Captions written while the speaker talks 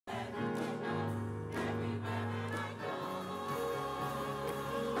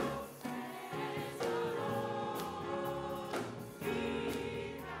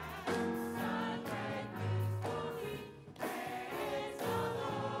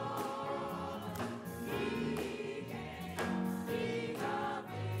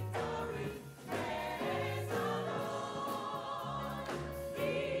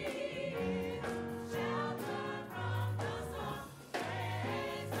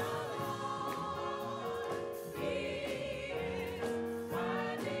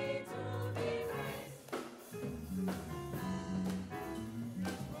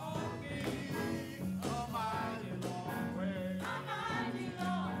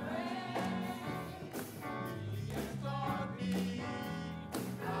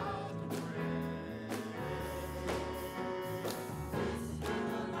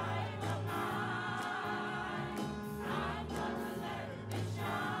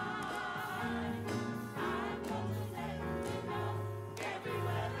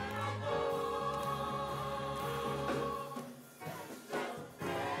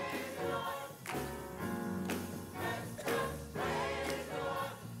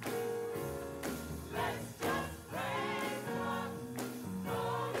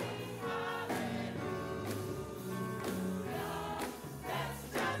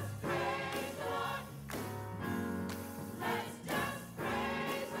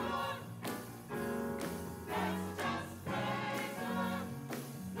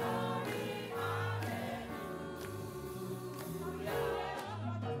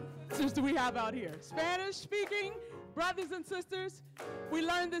sisters do we have out here? Spanish-speaking brothers and sisters, we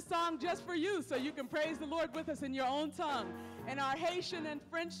learned this song just for you so you can praise the Lord with us in your own tongue. And our Haitian and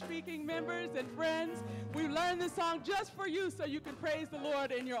French-speaking members and friends, we learned this song just for you so you can praise the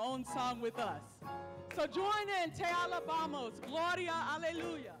Lord in your own song with us. So join in, Te alabamos, Gloria,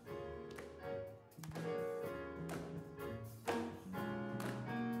 Aleluya.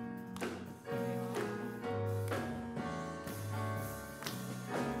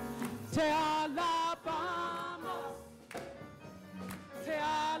 Te alabamos, te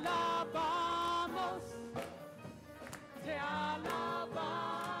alabamos, te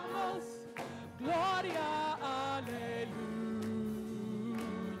alabamos, Gloria, Aleluya.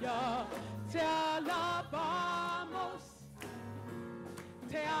 Te alabamos,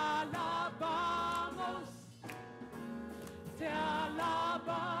 te alabamos, te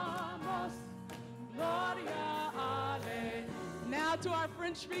alabamos, Gloria, Aleluya. Now to our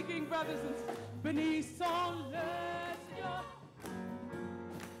French-speaking brothers and sisters. Bénissons le Seigneur.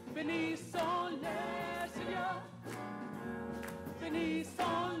 Bénissons le Seigneur.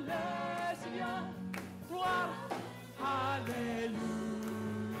 Bénissons le Seigneur. Gloire. Alléluia.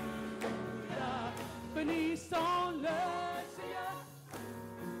 Bénissons le Seigneur.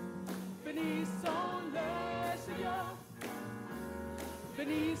 Bénissons le Seigneur.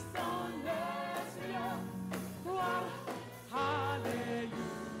 Bénissons le Seigneur. Gloire. Hallelujah.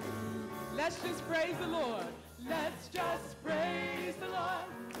 Let's just praise the Lord. Let's just praise the Lord.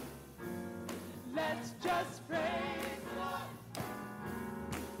 Let's just praise the Lord.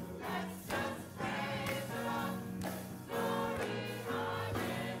 Let's just praise the Lord. Glory,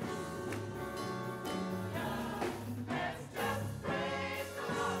 hallelujah. Let's just praise the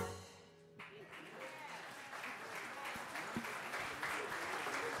Lord.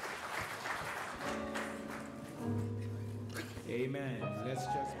 Amen. Let's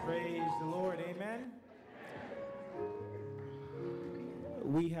just praise the Lord. Amen.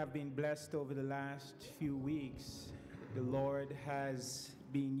 We have been blessed over the last few weeks. The Lord has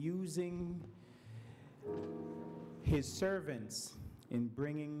been using His servants in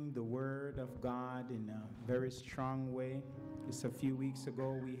bringing the Word of God in a very strong way. Just a few weeks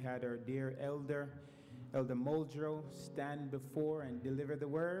ago, we had our dear Elder Muldrow, stand before and deliver the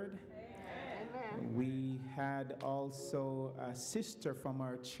Word. We had also a sister from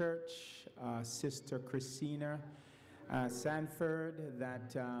our church, Sister Christina Sanford,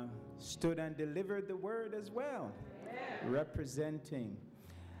 that stood and delivered the word as well, representing.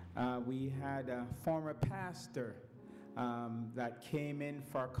 We had a former pastor that came in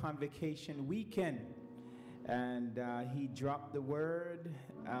for convocation weekend, and he dropped the word,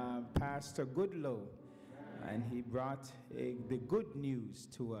 Pastor Goodlow, and he brought the good news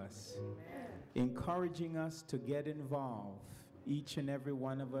to us. Encouraging us to get involved, each and every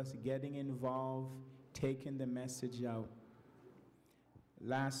one of us getting involved, taking the message out.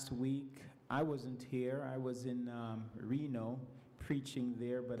 Last week, I wasn't here. I was in Reno preaching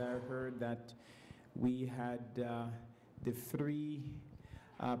there, but I heard that we had the three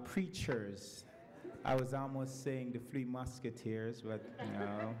preachers. I was almost saying the three musketeers, but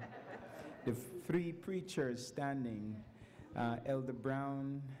no. The three preachers standing, Elder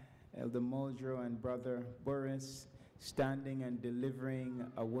Brown, Elder Muldrow, and Brother Boris, standing and delivering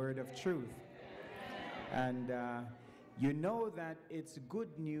a word of truth. And you know that it's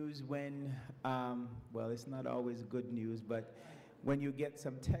good news when, well, it's not always good news, but when you get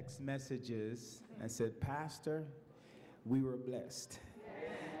some text messages and said, Pastor, we were blessed.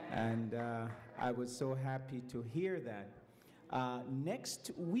 And I was so happy to hear that.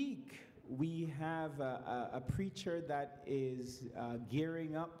 Next week, we have a preacher that is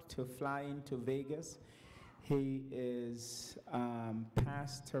gearing up to fly into Vegas. He is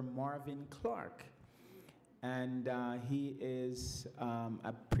Pastor Marvin Clark. And he is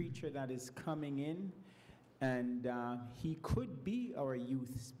a preacher that is coming in. And he could be our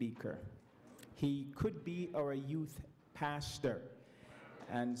youth speaker. He could be our youth pastor.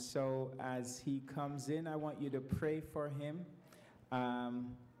 And so as he comes in, I want you to pray for him.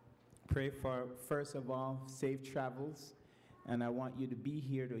 Pray for, first of all, safe travels. And I want you to be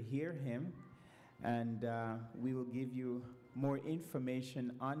here to hear him. And we will give you more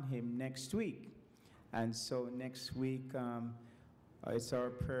information on him next week. And so next week, it's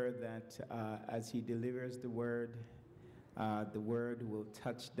our prayer that as he delivers the word will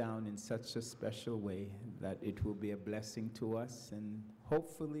touch down in such a special way that it will be a blessing to us. And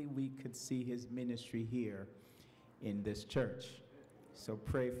hopefully we could see his ministry here in this church. So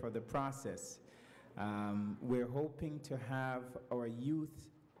pray for the process. We're hoping to have our youth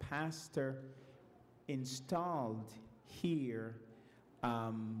pastor installed here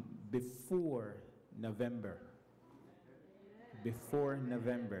before November. Before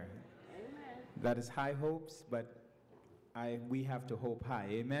November. That is high hopes, but we have to hope high.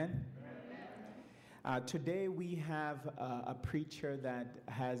 Amen? Today we have a preacher that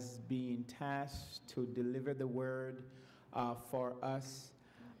has been tasked to deliver the word for us.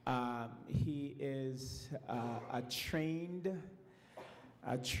 He is a trained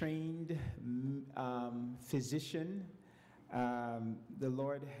physician. The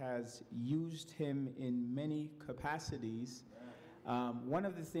Lord has used him in many capacities. One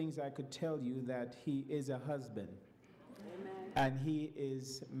of the things I could tell you that he is a husband. Amen. And he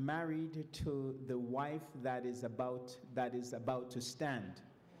is married to the wife that is about to stand.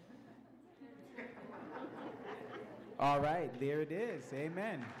 All right, there it is.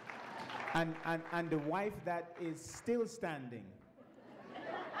 Amen. And the wife that is still standing.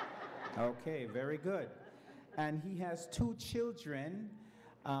 Okay, very good. And he has 2 children,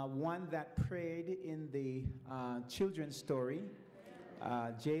 one that prayed in the children's story,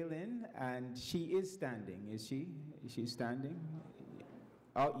 Jalen, and she is standing. Is she? Is she standing?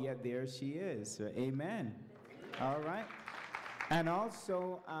 Oh, yeah, there she is. Amen. All right. And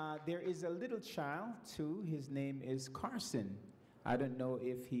also, there is a little child, too. His name is Carson. I don't know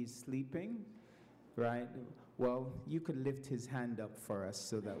if he's sleeping, right? Well, you could lift his hand up for us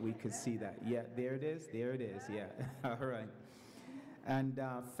so that we could see that. Yeah, there it is. There it is. Yeah. All right. And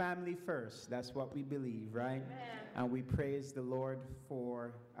family first. That's what we believe, right? Amen. And we praise the Lord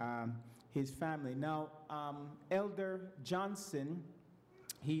for his family. Now, Elder Johnson,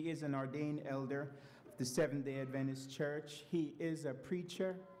 he is an ordained elder of the Seventh-day Adventist Church. He is a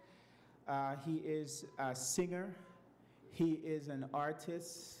preacher. He is a singer. He is an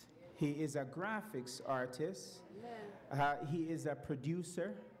artist. He is a graphics artist. He is a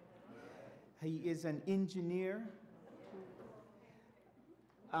producer. He is an engineer.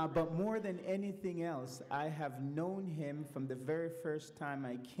 But more than anything else, I have known him from the very first time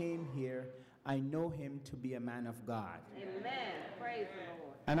I came here. I know him to be a man of God. Amen. Praise the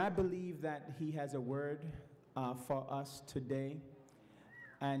Lord. And I believe that he has a word for us today.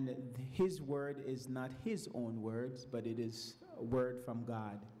 And his word is not his own words, but it is a word from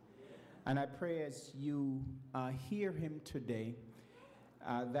God. And I pray as you hear him today,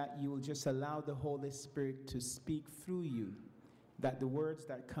 that you will just allow the Holy Spirit to speak through you, that the words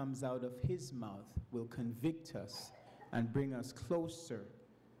that comes out of his mouth will convict us and bring us closer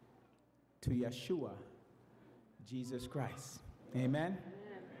to Yeshua, Jesus Christ. Amen? Amen.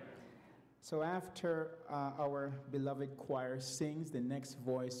 So after our beloved choir sings, the next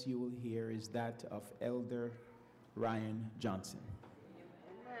voice you will hear is that of Elder Ryan Johnson.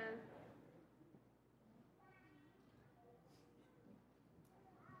 Amen.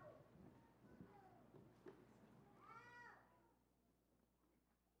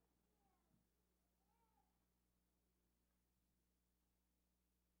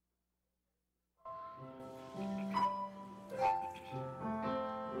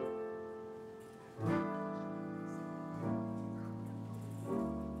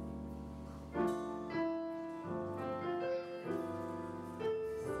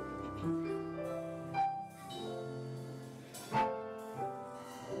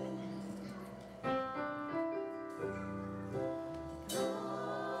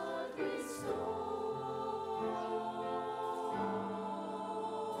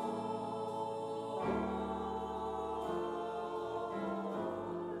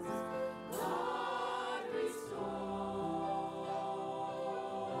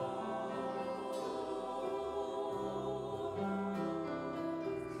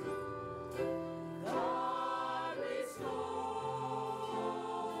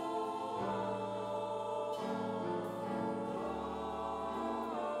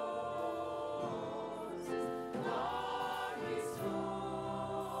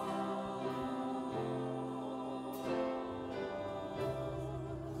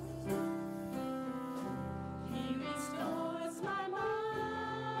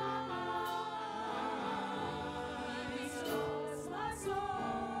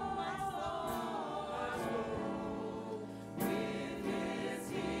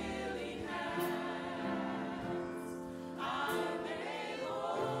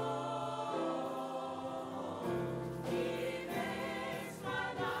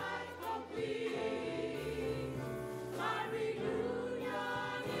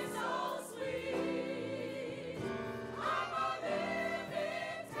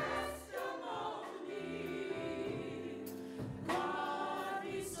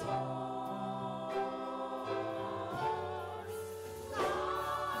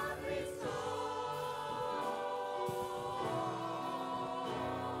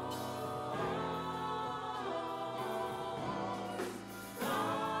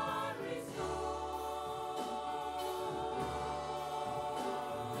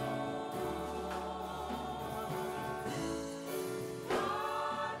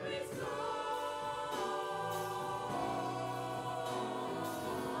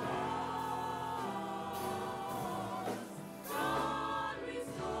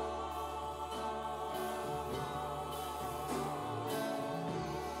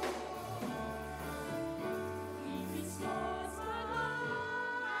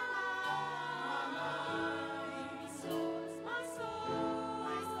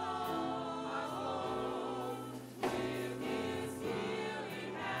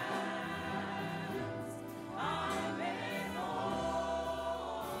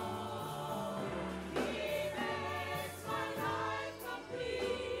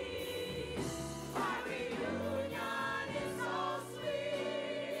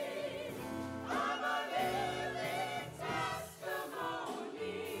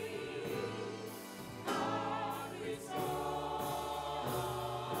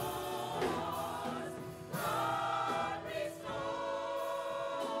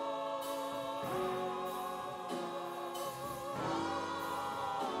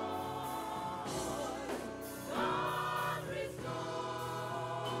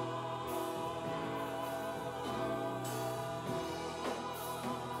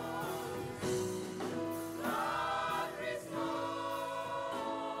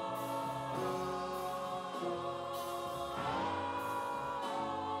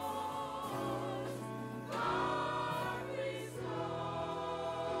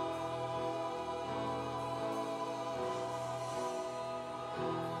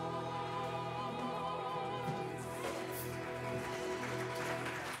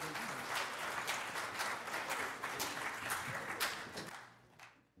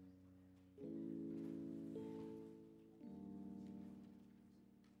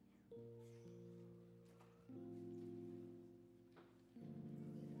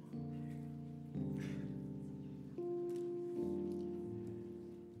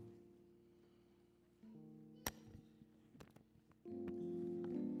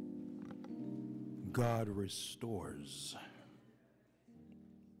 God restores.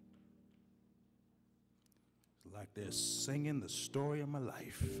 It's like they're singing the story of my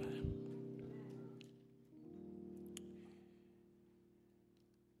life.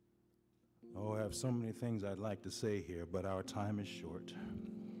 Oh, I have so many things I'd like to say here, but our time is short.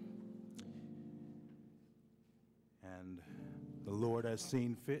 And the Lord has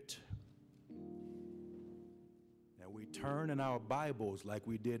seen fit that we turn in our Bibles like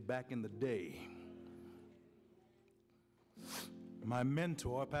we did back in the day. My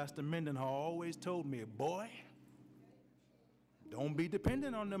mentor, Pastor Mendenhall, always told me, boy, don't be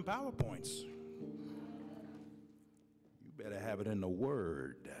dependent on them PowerPoints. You better have it in the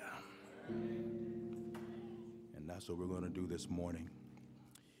Word. And that's what we're going to do this morning.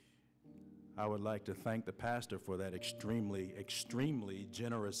 I would like to thank the pastor for that extremely, extremely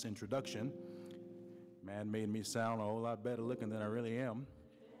generous introduction. Man made me sound a whole lot better looking than I really am.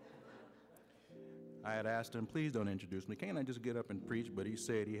 I had asked him, please don't introduce me. Can't I just get up and preach? But he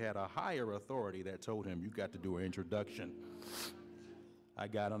said he had a higher authority that told him, you got to do an introduction. I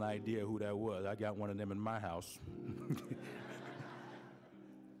got an idea who that was. I got one of them in my house.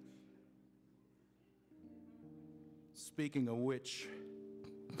 Speaking of which,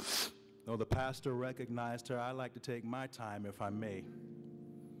 though the pastor recognized her, I like to take my time, if I may,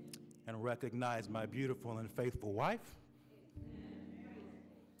 and recognize my beautiful and faithful wife.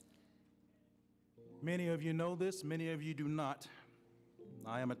 Many of you know this, many of you do not.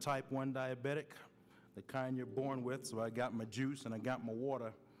 I am a type 1 diabetic, the kind you're born with, so I got my juice and I got my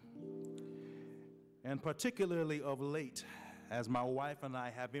water. And particularly of late, as my wife and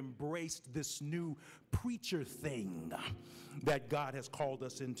I have embraced this new preacher thing that God has called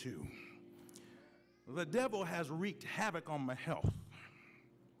us into, the devil has wreaked havoc on my health,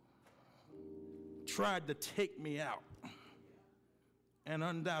 tried to take me out, and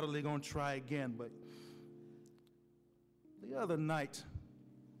undoubtedly gonna try again. But the other night,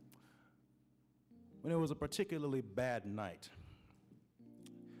 when it was a particularly bad night,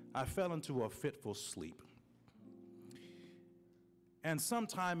 I fell into a fitful sleep. And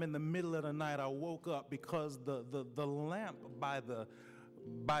sometime in the middle of the night, I woke up because the lamp by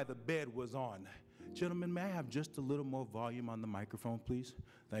the bed was on. Gentlemen, may I have just a little more volume on the microphone, please?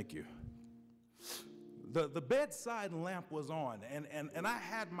 Thank you. The bedside lamp was on, and I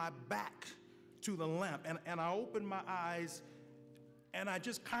had my back to the lamp, and I opened my eyes, and I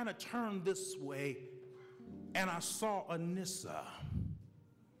just kind of turned this way, and I saw Anissa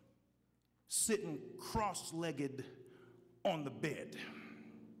sitting cross-legged on the bed.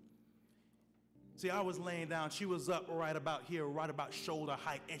 See, I was laying down. She was up right about here, right about shoulder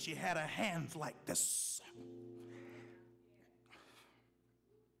height, and she had her hands like this.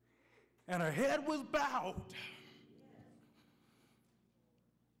 And her head was bowed.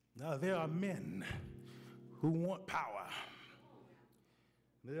 Now, there are men who want power.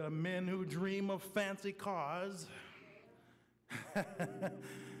 There are men who dream of fancy cars.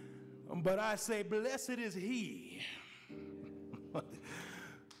 But I say, blessed is he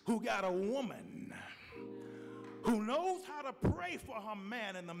who got a woman who knows how to pray for her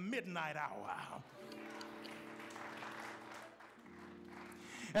man in the midnight hour.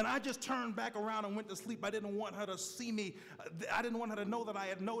 And I just turned back around and went to sleep. I didn't want her to see me. I didn't want her to know that I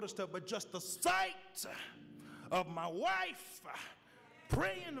had noticed her, but just the sight of my wife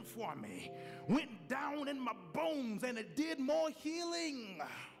praying for me went down in my bones, and it did more healing.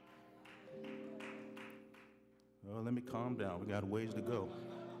 Well, let me calm down. We got a ways to go.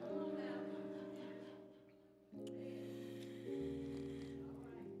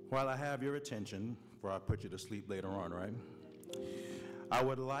 While I have your attention, before I put you to sleep later on, right? I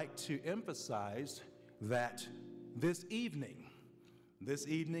would like to emphasize that this evening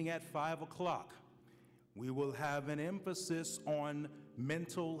at 5 o'clock, we will have an emphasis on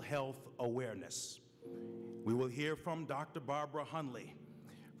mental health awareness. We will hear from Dr. Barbara Hunley,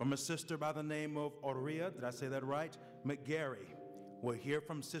 from a sister by the name of Aurea, did I say that right? McGarry. We'll hear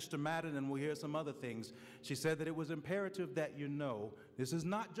from Sister Madden, and we'll hear some other things. She said that it was imperative that you know this is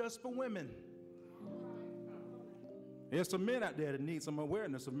not just for women. There's some men out there that need some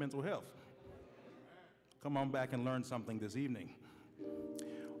awareness of mental health. Come on back and learn something this evening.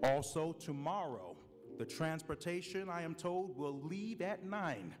 Also, tomorrow, the transportation, I am told, will leave at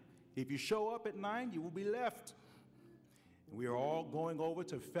 9. If you show up at 9, you will be left. We are all going over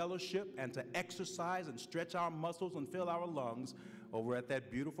to fellowship and to exercise and stretch our muscles and fill our lungs over at that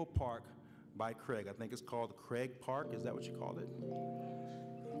beautiful park by Craig. I think it's called Craig Park. Is that what you called it?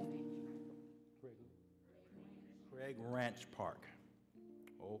 Craig Ranch Park.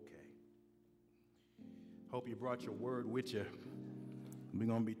 Okay. Hope you brought your word with you. We're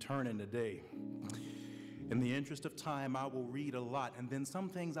going to be turning today. In the interest of time, I will read a lot, and then some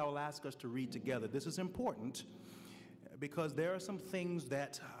things I will ask us to read together. This is important because there are some things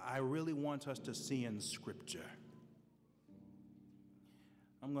that I really want us to see in Scripture.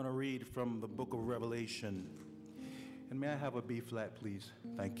 I'm going to read from the book of Revelation. And may I have a B flat, please?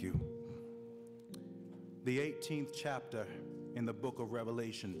 Thank you. The 18th chapter in the book of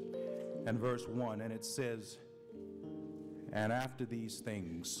Revelation and verse 1, and it says, "And after these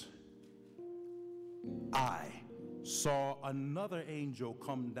things, I saw another angel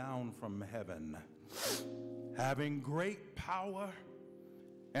come down from heaven, having great power,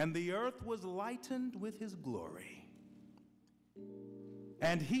 and the earth was lightened with his glory.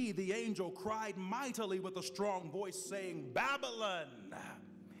 And he, the angel, cried mightily with a strong voice, saying, Babylon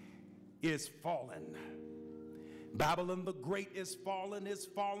is fallen. Babylon the great is fallen,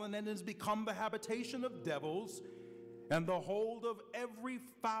 and is become the habitation of devils, and the hold of every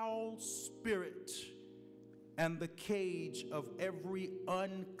foul spirit, and the cage of every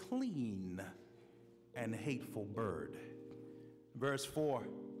unclean and hateful bird." Verse 4,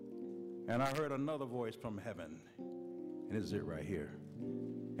 "And I heard another voice from heaven," and this is it right here.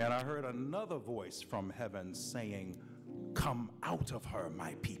 "And I heard another voice from heaven saying, Come out of her,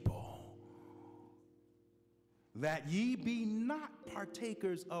 my people, that ye be not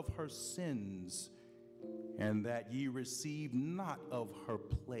partakers of her sins, and that ye receive not of her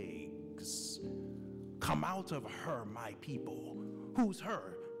plagues. Come out of her, my people." Who's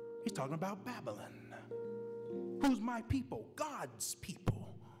her? He's talking about Babylon. Who's my people? God's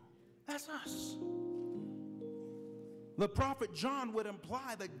people. That's us. The prophet John would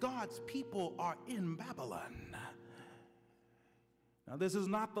imply that God's people are in Babylon. Now, this is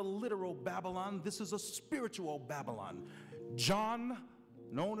not the literal Babylon. This is a spiritual Babylon. John,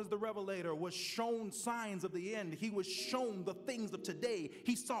 known as the Revelator, was shown signs of the end. He was shown the things of today.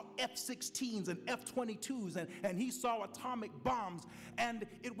 He saw F-16s and F-22s, and he saw atomic bombs. And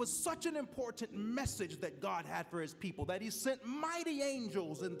it was such an important message that God had for his people that he sent mighty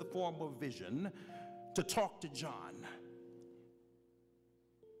angels in the form of vision to talk to John.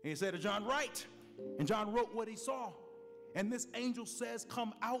 And he said to John, "Write." And John wrote what he saw. And this angel says,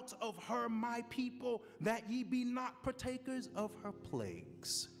 "Come out of her, my people, that ye be not partakers of her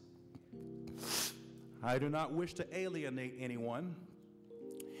plagues." I do not wish to alienate anyone.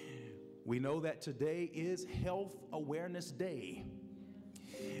 We know that today is Health Awareness Day.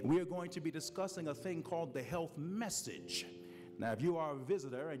 We are going to be discussing a thing called the health message. Now, if you are a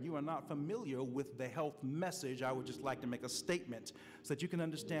visitor and you are not familiar with the health message, I would just like to make a statement so that you can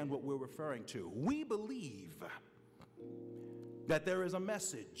understand what we're referring to. We believe that there is a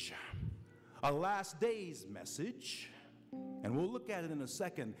message, a last days message, and we'll look at it in a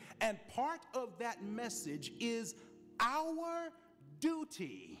second. And part of that message is our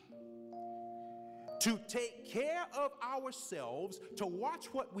duty to take care of ourselves, to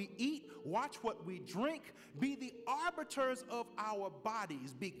watch what we eat, watch what we drink, be the arbiters of our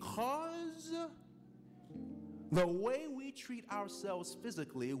bodies, because the way we treat ourselves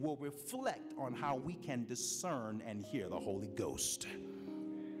physically will reflect on how we can discern and hear the Holy Ghost.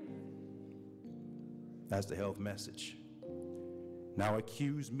 That's the health message. Now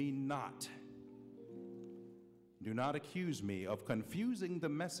accuse me not. Do not accuse me of confusing the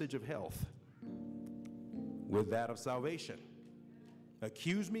message of health with that of salvation.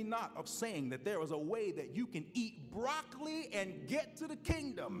 Accuse me not of saying that there is a way that you can eat broccoli and get to the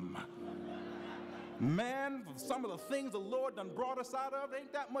kingdom. Man, some of the things the Lord done brought us out of,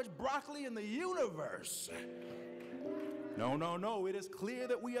 ain't that much broccoli in the universe. No, no, no. It is clear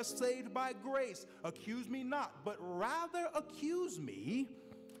that we are saved by grace. Accuse me not, but rather accuse me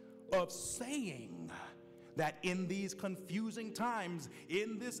of saying that in these confusing times,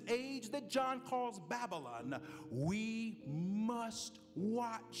 in this age that John calls Babylon, we must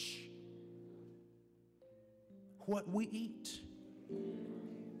watch what we eat,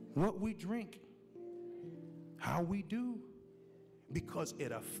 what we drink, how we do, because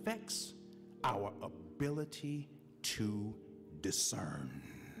it affects our ability to discern.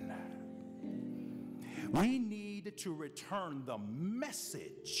 We need to return the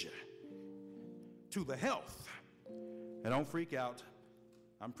message to the health. And don't freak out.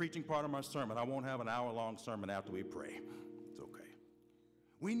 I'm preaching part of my sermon. I won't have an hour-long sermon after we pray. It's okay.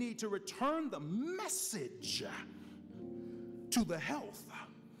 We need to return the message to the health.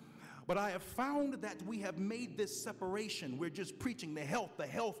 But I have found that we have made this separation. We're just preaching the health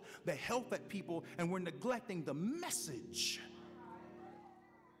at people, and we're neglecting the message.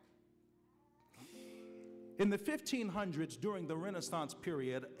 In the 1500s, during the Renaissance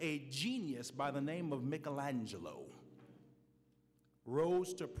period, a genius by the name of Michelangelo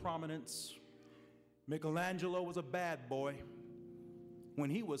rose to prominence. Michelangelo was a bad boy. When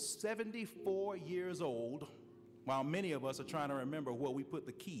he was 74 years old, while many of us are trying to remember where we put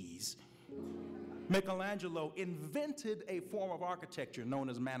the keys, Michelangelo invented a form of architecture known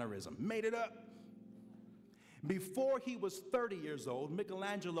as mannerism, made it up. Before he was 30 years old,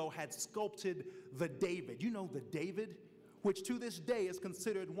 Michelangelo had sculpted the David. You know the David, which to this day is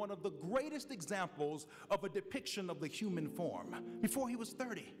considered one of the greatest examples of a depiction of the human form. Before he was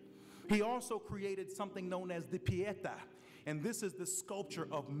 30. He also created something known as the Pieta, and this is the sculpture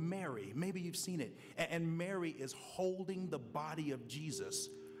of Mary. Maybe you've seen it. And Mary is holding the body of Jesus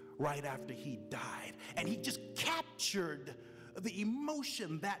right after he died. And he just captured the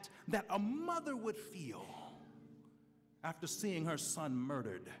emotion that a mother would feel after seeing her son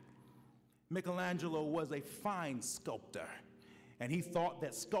murdered. Michelangelo was a fine sculptor, and he thought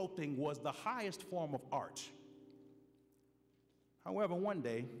that sculpting was the highest form of art. However, one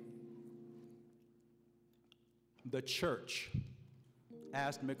day, the church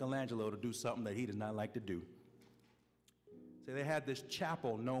asked Michelangelo to do something that he did not like to do. So they had this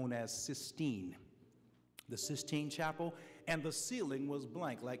chapel known as Sistine, the Sistine Chapel, and the ceiling was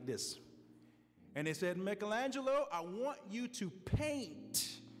blank like this. And they said, Michelangelo, I want you to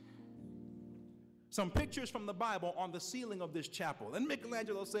paint some pictures from the Bible on the ceiling of this chapel. And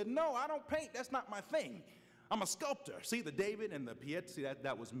Michelangelo said, no, I don't paint. That's not my thing. I'm a sculptor. See, the David and the Pieta, see,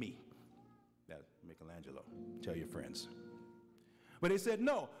 that was me. That's Michelangelo. Tell your friends. But they said,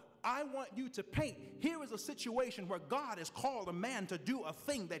 no, I want you to paint. Here is a situation where God has called a man to do a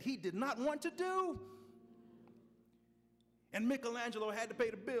thing that he did not want to do. And Michelangelo had to pay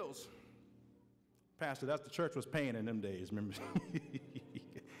the bills. Pastor, that's the church was paying in them days, remember?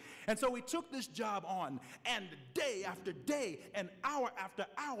 And so he took this job on, and day after day and hour after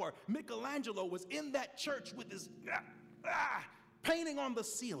hour, Michelangelo was in that church with his painting on the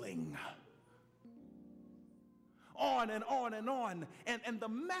ceiling. On and on and on. And the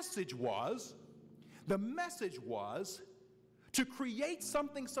message was to create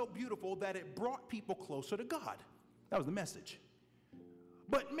something so beautiful that it brought people closer to God. That was the message.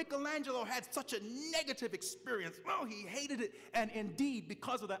 But Michelangelo had such a negative experience. Oh, he hated it. And indeed,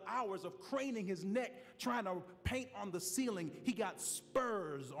 because of the hours of craning his neck, trying to paint on the ceiling, he got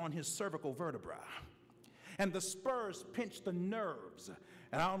spurs on his cervical vertebra. And the spurs pinched the nerves.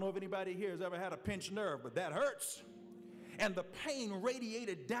 And I don't know if anybody here has ever had a pinched nerve, but that hurts. And the pain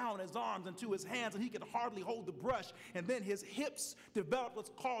radiated down his arms into his hands, and he could hardly hold the brush. And then his hips developed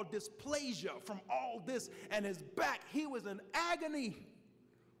what's called dysplasia from all this, and his back, he was in agony.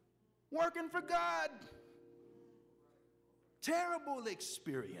 Working for God. Terrible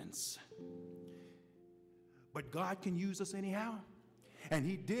experience. But God can use us anyhow. And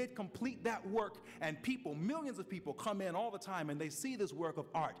he did complete that work, and people, millions of people come in all the time and they see this work of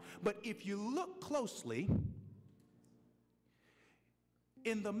art. But if you look closely,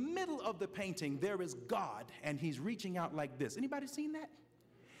 in the middle of the painting, there is God, and he's reaching out like this. Anybody seen that?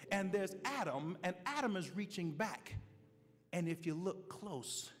 And there's Adam, and Adam is reaching back. And if you look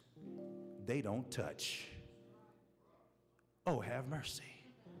close, they don't touch. Oh, have mercy.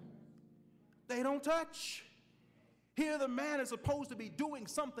 They don't touch. Here the man is supposed to be doing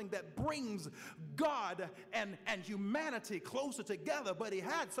something that brings God and humanity closer together, but he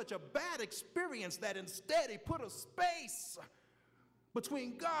had such a bad experience that instead he put a space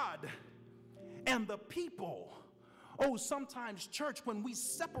between God and the people. Oh, sometimes, church, when we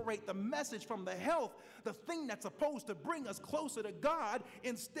separate the message from the health, the thing that's supposed to bring us closer to God,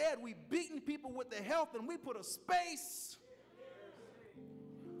 instead we beaten people with the health and we put a space.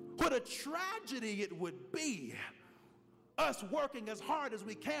 What a tragedy it would be, us working as hard as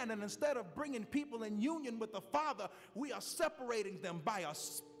we can, and instead of bringing people in union with the Father, we are separating them by a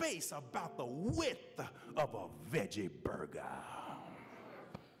space about the width of a veggie burger.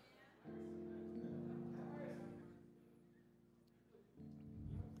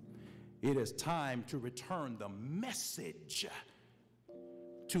 It is time to return the message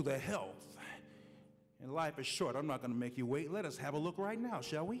to the health. And life is short. I'm not going to make you wait. Let us have a look right now,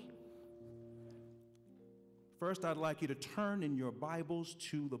 shall we? First, I'd like you to turn in your Bibles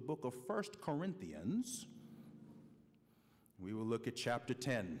to the book of 1 Corinthians. We will look at chapter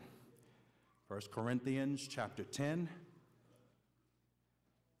 10. 1 Corinthians chapter 10.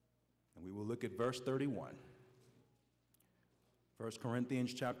 And we will look at verse 31. 1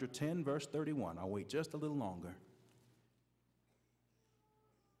 Corinthians chapter 10, verse 31. I'll wait just a little longer.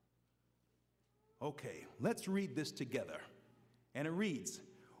 Okay, let's read this together. And it reads,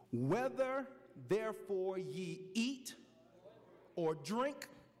 whether therefore ye eat or drink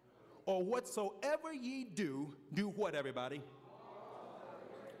or whatsoever ye do, do what, everybody?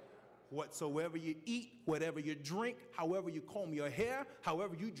 whatsoever you eat, whatever you drink, however you comb your hair,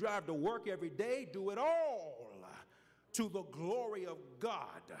 however you drive to work every day, do it all to the glory of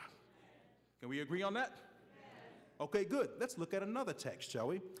God. Can we agree on that? Okay, good. Let's look at another text, shall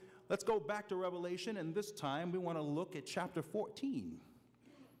we? Let's go back to Revelation, and this time we want to look at chapter 14.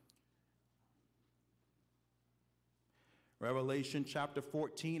 Revelation chapter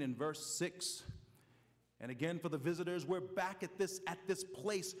 14 and verse 6. And again, for the visitors, we're back at this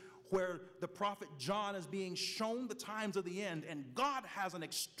place where the prophet John is being shown the times of the end, and God has an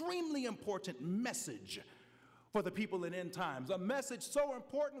extremely important message for the people in end times. A message so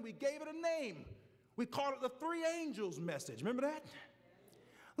important we gave it a name. We called it the three angels message. Remember that?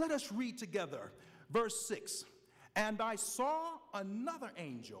 Let us read together verse 6. And I saw another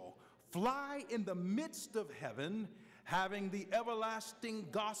angel fly in the midst of heaven, having the everlasting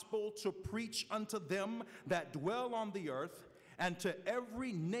gospel to preach unto them that dwell on the earth, and to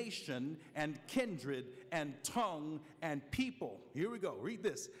every nation and kindred and tongue and people. Here we go. Read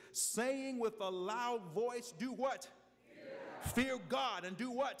this. Saying with a loud voice, do what? Fear God. And do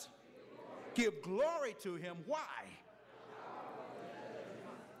what? Give glory to him. Why?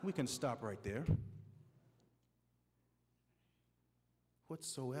 We can stop right there.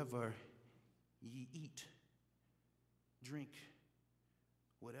 Whatsoever ye eat, drink,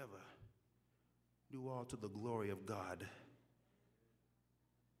 whatever, do all to the glory of God,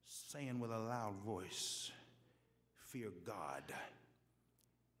 saying with a loud voice, fear God,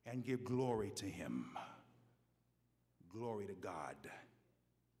 and give glory to him. Glory to God.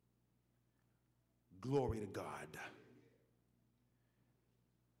 Glory to God.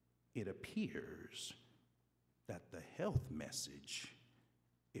 It appears that the health message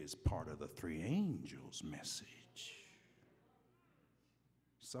is part of the three angels' message.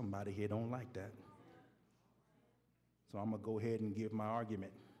 Somebody here don't like that. So I'm going to go ahead and give my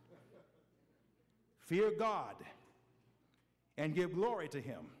argument. Fear God and give glory to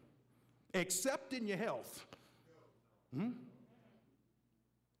him, except in your health.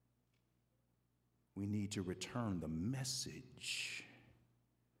 We need to return the message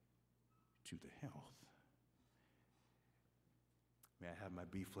to the health. May I have my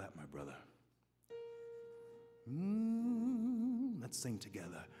B flat, my brother? Let's sing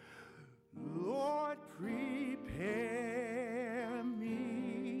together. Lord, prepare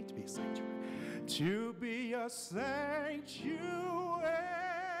me to be a sanctuary, to be a sanctuary,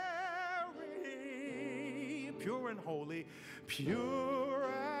 pure and holy,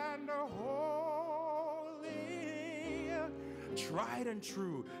 pure and holy, tried and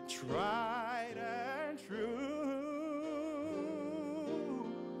true, tried and true.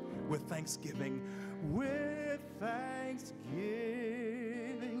 With thanksgiving,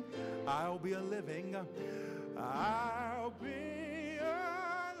 I'll be a living,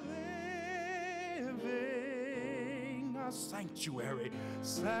 sanctuary,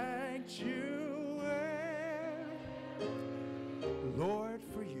 Lord,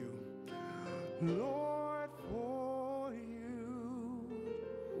 for you, Lord, for you.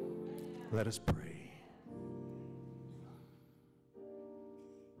 Let us pray.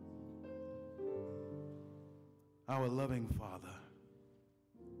 Our loving Father,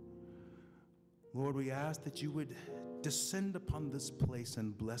 Lord, we ask that you would descend upon this place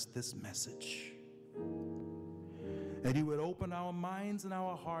and bless this message. That you would open our minds and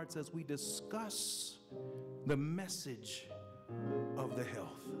our hearts as we discuss the message of the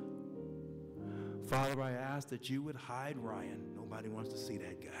health. Father, I ask that you would hide Ryan. Nobody wants to see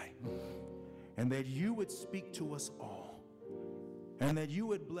that guy. And that you would speak to us all. And that you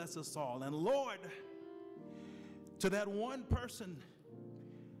would bless us all. And Lord, to that one person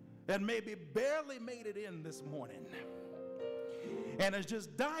that maybe barely made it in this morning and is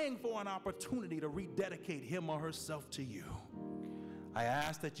just dying for an opportunity to rededicate him or herself to you, I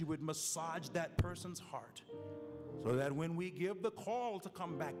ask that you would massage that person's heart so that when we give the call to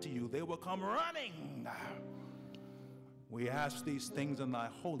come back to you, they will come running. We ask these things in thy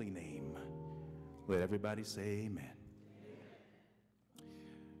holy name. Let everybody say amen.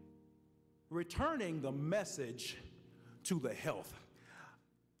 Returning the message to the health.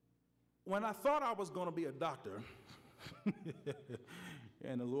 When I thought I was going to be a doctor,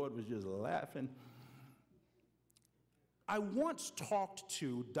 and the Lord was just laughing, I once talked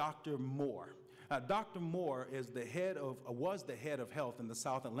to Dr. Moore. Dr. Moore is was the head of health in the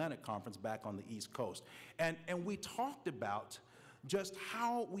South Atlantic Conference back on the East Coast. And we talked about just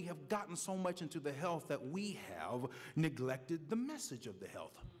how we have gotten so much into the health that we have neglected the message of the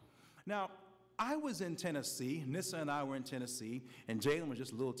health. Now, I was in Tennessee, Nissa and I were in Tennessee, and Jalen was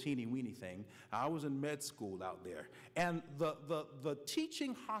just a little teeny weeny thing. I was in med school out there. And the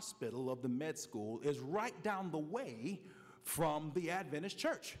teaching hospital of the med school is right down the way from the Adventist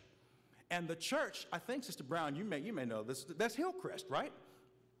church. And the church, I think, Sister Brown, you may know this, that's Hillcrest, right?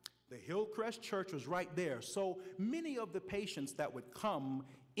 The Hillcrest Church was right there. So many of the patients that would come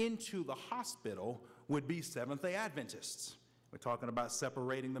into the hospital would be Seventh-day Adventists. We're talking about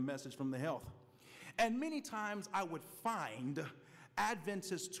separating the message from the health. And many times I would find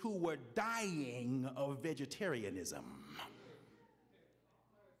Adventists who were dying of vegetarianism.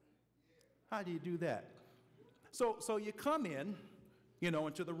 How do you do that? So you come in,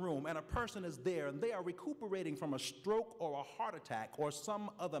 into the room, and a person is there, and they are recuperating from a stroke or a heart attack or some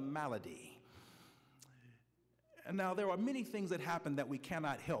other malady. And now there are many things that happen that we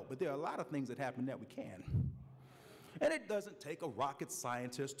cannot help, but there are a lot of things that happen that we can. And it doesn't take a rocket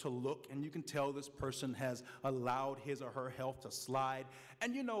scientist to look, and you can tell this person has allowed his or her health to slide.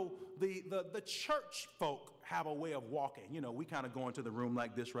 And the church folk have a way of walking. We kind of go into the room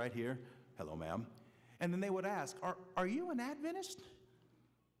like this right here. Hello, ma'am. And then they would ask, are you an Adventist?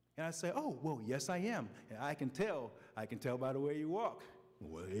 And I say, oh, well, yes, I am. And I can tell by the way you walk.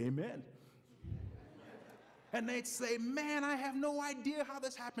 Well, amen. And they'd say, man, I have no idea how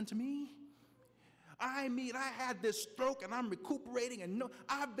this happened to me. I had this stroke and I'm recuperating, and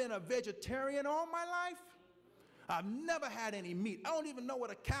I've been a vegetarian all my life. I've never had any meat. I don't even know what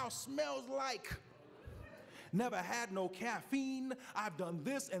a cow smells like. Never had no caffeine. I've done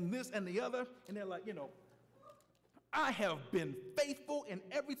this and this and the other. And they're like, I have been faithful in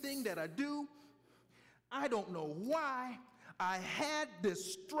everything that I do. I don't know why I had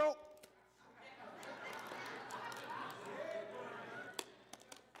this stroke.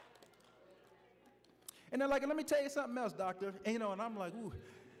 And they're like, let me tell you something else, doctor. And, and I'm like, ooh,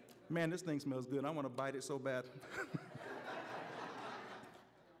 man, this thing smells good. I want to bite it so bad.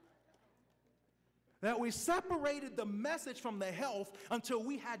 That we separated the message from the health until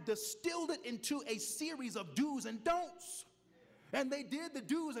we had distilled it into a series of do's and don'ts. And they did the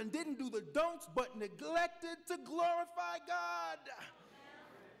do's and didn't do the don'ts, but neglected to glorify God.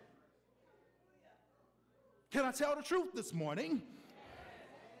 Can I tell the truth this morning?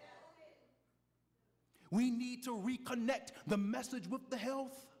 We need to reconnect the message with the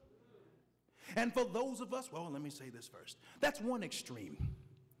health. And for those of us, well, let me say this first. That's one extreme.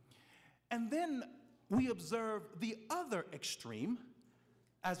 And then we observe the other extreme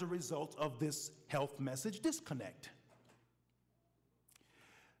as a result of this health message disconnect.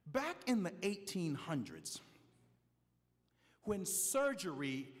 Back in the 1800s, when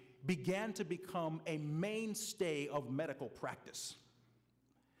surgery began to become a mainstay of medical practice,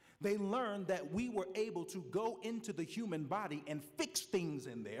 they learned that we were able to go into the human body and fix things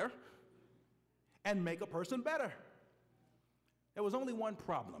in there and make a person better. There was only one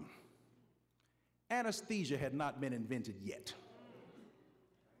problem. Anesthesia had not been invented yet.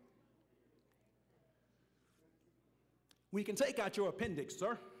 We can take out your appendix,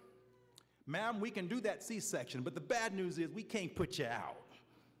 sir. Ma'am, we can do that C-section, but the bad news is we can't put you out.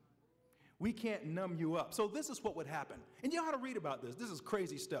 We can't numb you up. So this is what would happen. And you know how to read about this. This is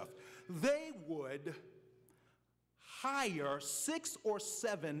crazy stuff. They would hire 6 or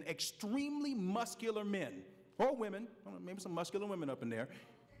 7 extremely muscular men, or women, maybe some muscular women up in there,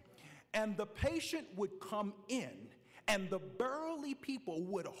 and the patient would come in, and the burly people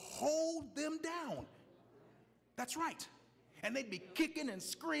would hold them down. That's right. And they'd be kicking and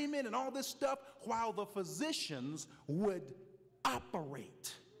screaming and all this stuff while the physicians would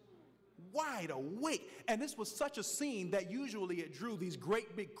operate. Wide awake. And this was such a scene that usually it drew these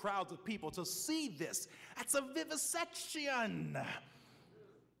great big crowds of people to see this. That's a vivisection.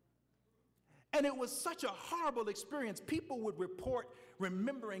 And it was such a horrible experience. People would report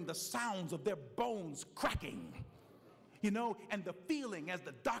remembering the sounds of their bones cracking, and the feeling as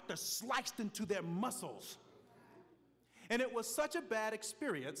the doctor sliced into their muscles. And it was such a bad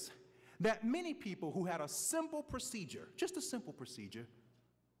experience that many people who had a simple procedure, just a simple procedure,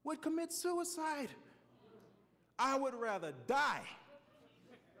 would commit suicide. I would rather die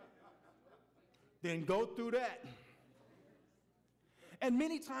than go through that. And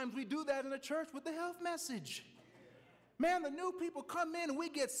many times we do that in the church with the health message. Man, the new people come in and we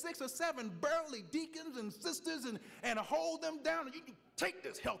get 6 or 7 burly deacons and sisters and hold them down. And you can take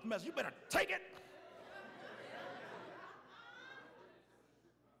this health message. You better take it.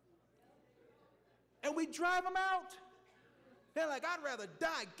 And we drive them out. They're like, I'd rather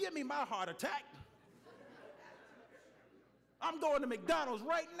die. Give me my heart attack. I'm going to McDonald's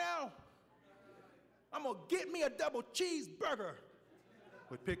right now. I'm going to get me a double cheeseburger.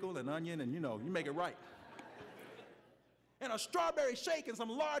 with pickle and onion, and you know, you make it right. And a strawberry shake and some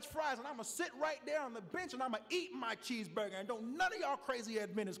large fries, and I'm going to sit right there on the bench and I'm going to eat my cheeseburger, and don't none of y'all crazy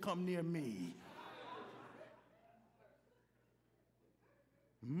Adventists come near me.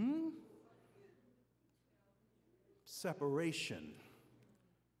 Separation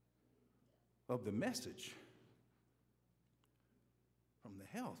of the message from the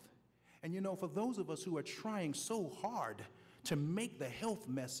health. And you know, for those of us who are trying so hard to make the health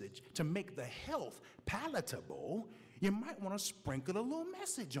message, to make the health palatable, you might want to sprinkle a little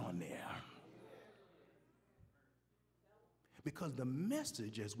message on there. Because the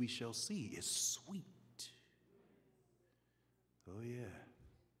message, as we shall see, is sweet. Oh, yeah.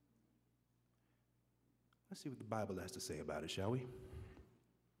 Let's see what the Bible has to say about it, shall we? We're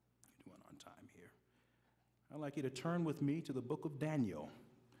doing on time here. I'd like you to turn with me to the book of Daniel.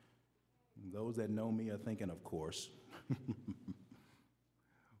 And those that know me are thinking, of course.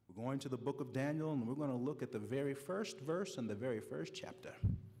 We're going to the book of Daniel, and we're going to look at the very first verse in the very first chapter.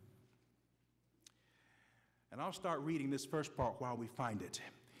 And I'll start reading this first part while we find it.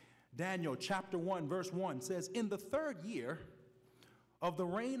 Daniel chapter 1, verse 1 says, "In the 3rd year of the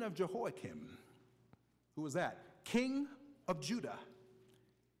reign of Jehoiakim," who was that? King of Judah,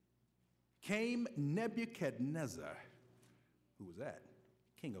 "came Nebuchadnezzar," who was that?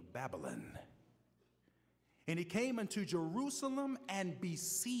 King of Babylon. "And he came into Jerusalem and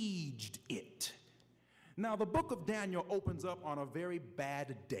besieged it." Now, the book of Daniel opens up on a very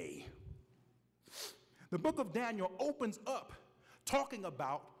bad day. The book of Daniel opens up talking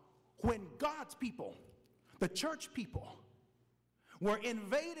about when God's people, the church people, were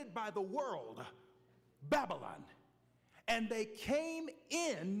invaded by the world, Babylon, and they came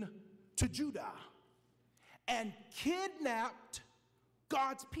in to Judah and kidnapped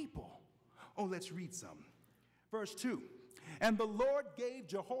God's people. Oh, let's read some. Verse 2, "And the Lord gave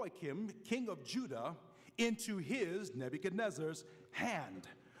Jehoiakim, king of Judah, into his," Nebuchadnezzar's, "hand,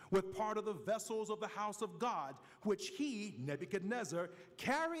 with part of the vessels of the house of God, which he," Nebuchadnezzar,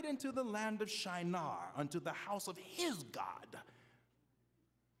 "carried into the land of Shinar, unto the house of his God."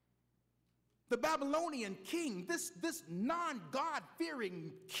 The Babylonian king, this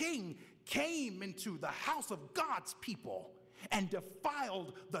non-God-fearing king, came into the house of God's people and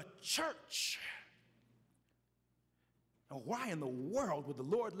defiled the church. Now, why in the world would the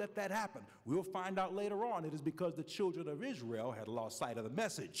Lord let that happen? We'll find out later on. It is because the children of Israel had lost sight of the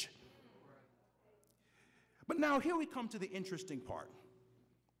message. But now here we come to the interesting part.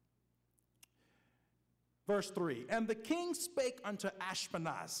 Verse 3, "And the king spake unto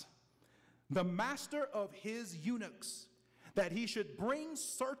Ashpenaz, the master of his eunuchs, that he should bring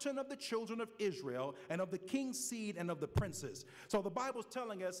certain of the children of Israel and of the king's seed and of the princes." So the Bible's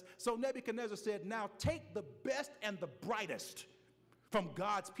telling us, so Nebuchadnezzar said, now take the best and the brightest from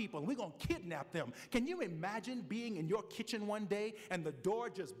God's people, and we're going to kidnap them. Can you imagine being in your kitchen one day and the door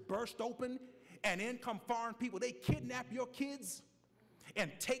just burst open and in come foreign people? They kidnap your kids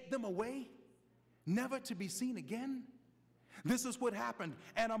and take them away, never to be seen again? This is what happened.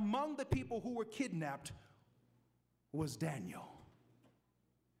 And among the people who were kidnapped was Daniel.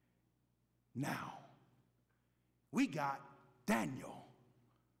 Now, we got Daniel,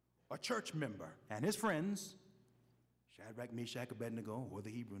 a church member, and his friends, Shadrach, Meshach, Abednego, or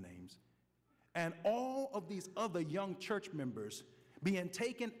the Hebrew names, and all of these other young church members being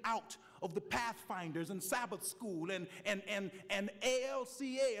taken out of the Pathfinders and Sabbath School and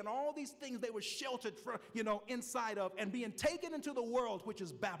ALCA and all these things they were sheltered from, inside of, and being taken into the world, which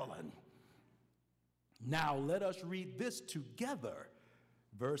is Babylon. Now let us read this together.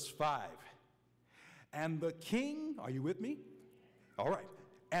 Verse 5. "And the king," are you with me? All right.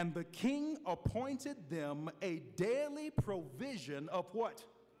 "And the king appointed them a daily provision of what?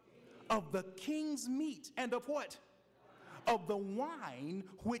 Of the king's meat, and of what? Of the wine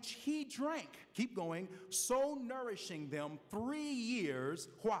which he drank." Keep going. "So nourishing them 3 years."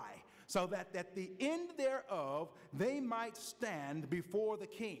 Why? "So that at the end thereof they might stand before the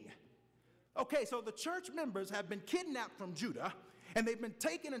king." Okay, so the church members have been kidnapped from Judah, and they've been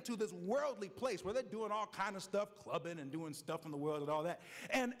taken into this worldly place where they're doing all kind of stuff, clubbing and doing stuff in the world and all that.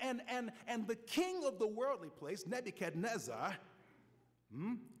 And the king of the worldly place, Nebuchadnezzar,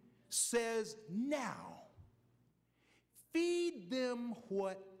 says, "Now, feed them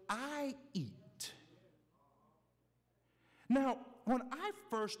what I eat." Now, when I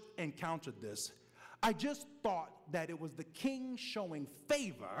first encountered this, I just thought that it was the king showing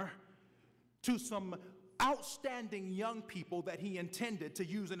favor to some outstanding young people that he intended to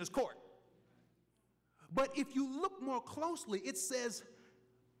use in his court. But if you look more closely, it says,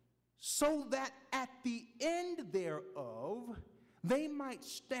 "So that at the end thereof they might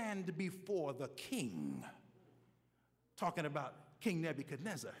stand before the king. Talking about King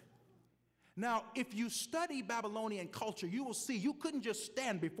Nebuchadnezzar. Now, if you study Babylonian culture, you will see you couldn't just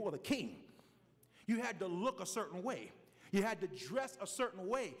stand before the king. You had to look a certain way. You had to dress a certain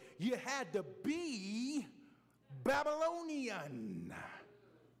way. You had to be Babylonian.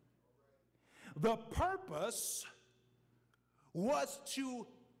 The purpose was to,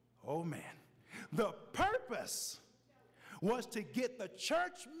 the purpose was to get the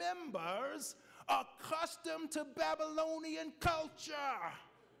church members accustomed to Babylonian culture.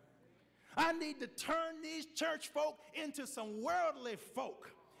 I need to turn these church folk into some worldly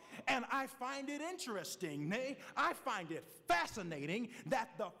folk. And I find it interesting, nay, I find it fascinating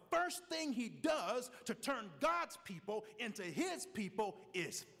that the first thing he does to turn God's people into his people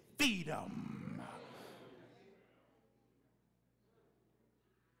is feed them.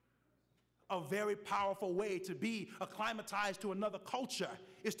 A very powerful way to be acclimatized to another culture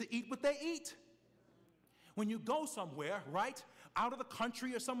is to eat what they eat. When you go somewhere, right, out of the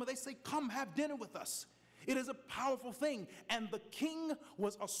country or somewhere, they say, come have dinner with us. It is a powerful thing. And the king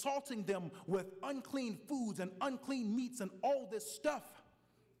was assaulting them with unclean foods and unclean meats and all this stuff.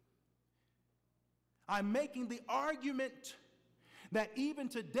 I'm making the argument that even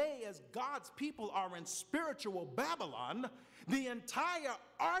today, as God's people are in spiritual Babylon, the entire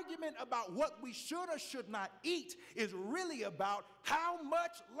argument about what we should or should not eat is really about how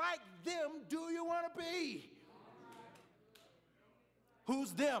much like them do you want to be?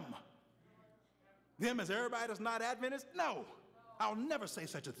 Who's them? Them is everybody that's not Adventist? No, I'll never say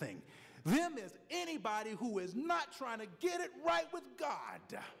such a thing. Them is anybody who is not trying to get it right with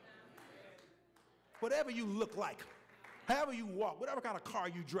God. Whatever you look like, however you walk, whatever kind of car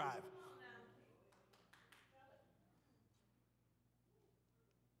you drive.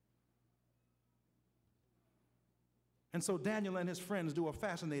 And so Daniel and his friends do a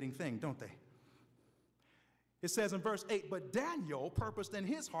fascinating thing, don't they? It says in verse 8, but Daniel purposed in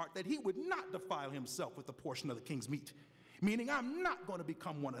his heart that he would not defile himself with the portion of the king's meat, meaning I'm not going to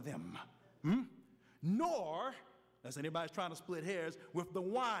become one of them. Nor, as anybody's trying to split hairs, with the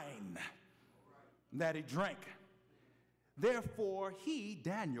wine that he drank. Therefore he,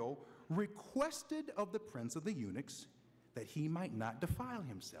 Daniel, requested of the prince of the eunuchs that he might not defile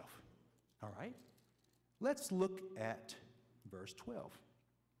himself. All right? Let's look at verse 12.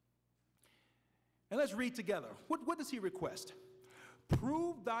 And let's read together. What does he request?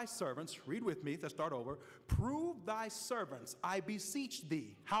 Prove thy servants, read with me, let's start over. Prove thy servants, I beseech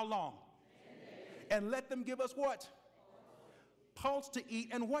thee. How long? And let them give us what? Pulse to eat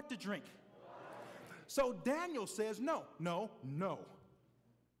and what to drink? So Daniel says, no.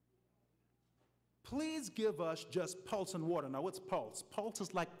 Please give us just pulse and water. Now what's pulse? Pulse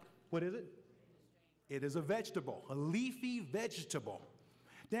is like, what is it? It is a vegetable, a leafy vegetable.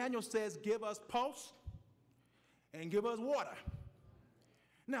 Daniel says, give us pulse and give us water.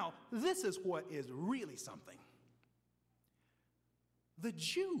 Now, this is what is really something. The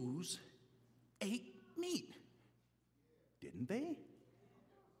Jews ate meat, didn't they?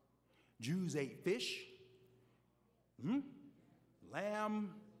 Jews ate fish,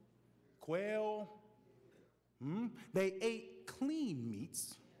 lamb, quail. They ate clean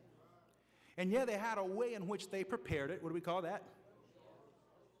meats. And yeah, they had a way in which they prepared it. What do we call that?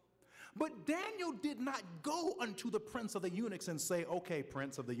 But Daniel did not go unto the prince of the eunuchs and say, okay,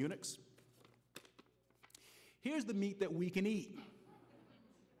 prince of the eunuchs, here's the meat that we can eat.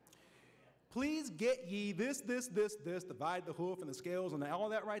 Please get ye this, divide the hoof and the scales and all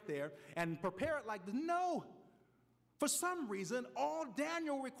that right there, and prepare it like this. No. For some reason, all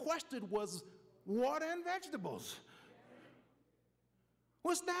Daniel requested was water and vegetables.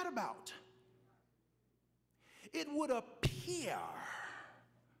 What's that about? It would appear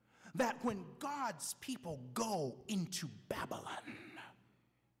that when God's people go into Babylon,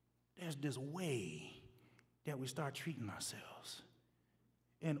 there's this way that we start treating ourselves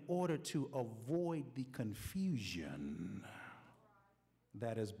in order to avoid the confusion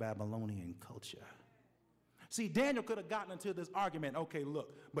that is Babylonian culture. See, Daniel could have gotten into this argument. Okay,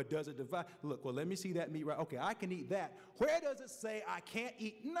 look, but does it divide? Look, well, let me see that meat right. Okay, I can eat that. Where does it say I can't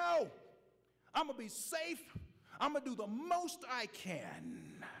eat? No. I'm going to be safe. I'm going to do the most I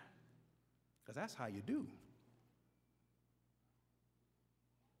can. Because that's how you do.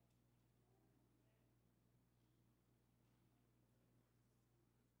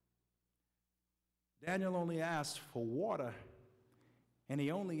 Daniel only asked for water, and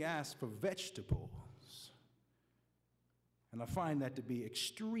he only asked for vegetables. And I find that to be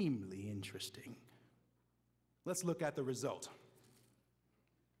extremely interesting. Let's look at the result.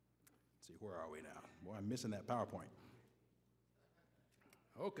 Let's see, where are we now? Boy, I'm missing that PowerPoint.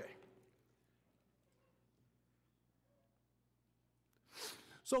 Okay.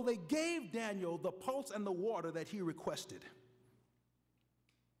 So they gave Daniel the pulse and the water that he requested.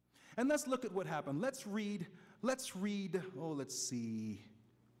 And let's look at what happened. Let's read, let's see,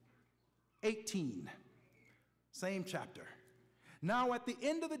 18, same chapter. Now at the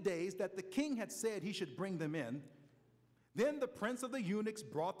end of the days that the king had said he should bring them in, then the prince of the eunuchs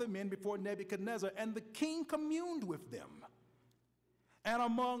brought them in before Nebuchadnezzar, and the king communed with them. And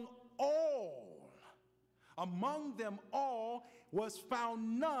among them all was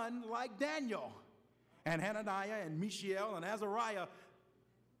found none like Daniel, and Hananiah, and Mishael, and Azariah.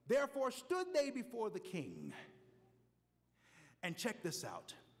 Therefore stood they before the king. And check this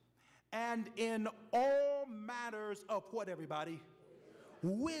out. And in all matters of what, everybody?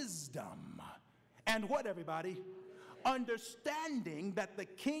 Wisdom. And what, everybody? Understanding that the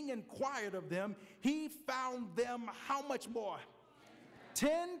king inquired of them, he found them how much more?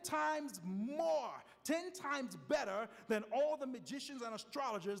 10 times more, 10 times better than all the magicians and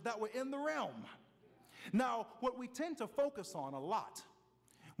astrologers that were in the realm. Now, what we tend to focus on a lot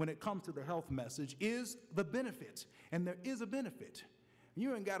when it comes to the health message is the benefit. And there is a benefit.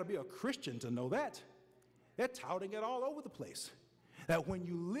 You ain't got to be a Christian to know that. They're touting it all over the place. That when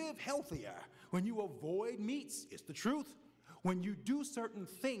you live healthier, when you avoid meats, it's the truth. When you do certain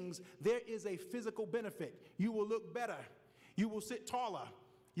things, there is a physical benefit. You will look better. You will sit taller.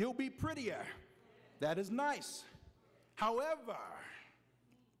 You'll be prettier. That is nice. However,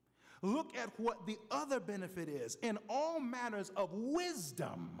 look at what the other benefit is. In all matters of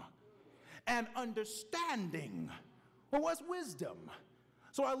wisdom and understanding. Well, what's wisdom?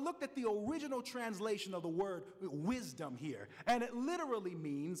 So I looked at the original translation of the word wisdom here, and it literally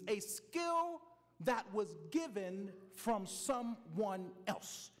means a skill that was given from someone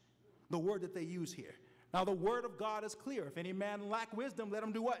else. The word that they use here. Now, the word of God is clear. If any man lack wisdom, let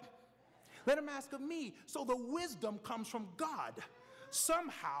him do what? Let him ask of me. So the wisdom comes from God.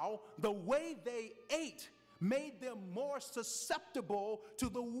 Somehow, the way they ate made them more susceptible to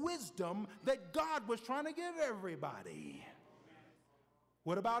the wisdom that God was trying to give everybody.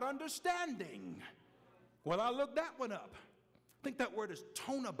 What about understanding? Well, I looked that one up. I think that word is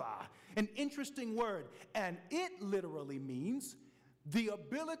tonaba, an interesting word. And it literally means the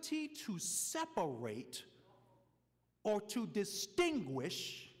ability to separate or to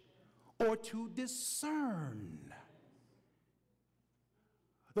distinguish or to discern.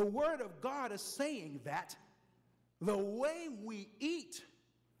 The Word of God is saying that the way we eat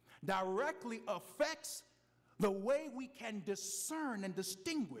directly affects the way we can discern and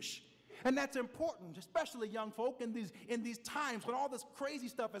distinguish. And that's important, especially young folk in these times when all this crazy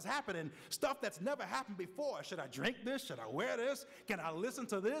stuff is happening, stuff that's never happened before. Should I drink this? Should I wear this? Can I listen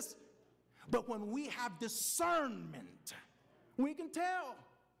to this? But when we have discernment, we can tell.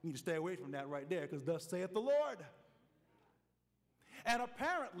 You need to stay away from that right there, because thus saith the Lord. And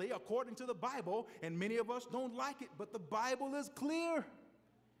apparently, according to the Bible, and many of us don't like it, but the Bible is clear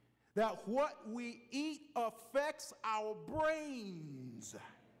that what we eat affects our brains.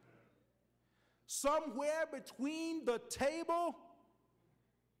 Somewhere between the table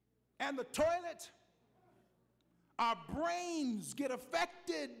and the toilet, our brains get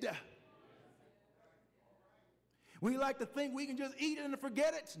affected. We like to think we can just eat it and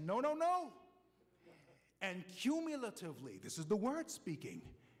forget it. No, no, no. And cumulatively, this is the word speaking,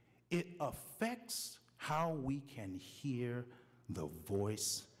 it affects how we can hear the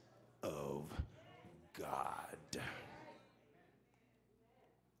voice of God.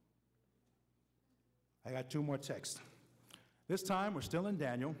 I got two more texts. This time we're still in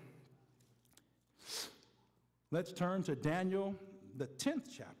Daniel. Let's turn to Daniel, the 10th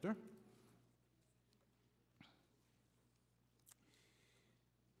chapter.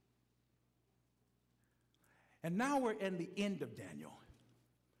 And now we're in the end of Daniel.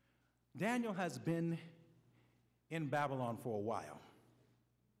 Daniel has been in Babylon for a while.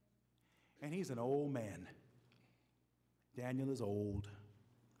 And he's an old man. Daniel is old.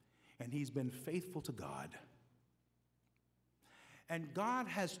 And he's been faithful to God. And God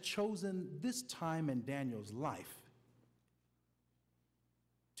has chosen this time in Daniel's life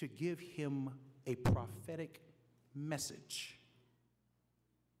to give him a prophetic message.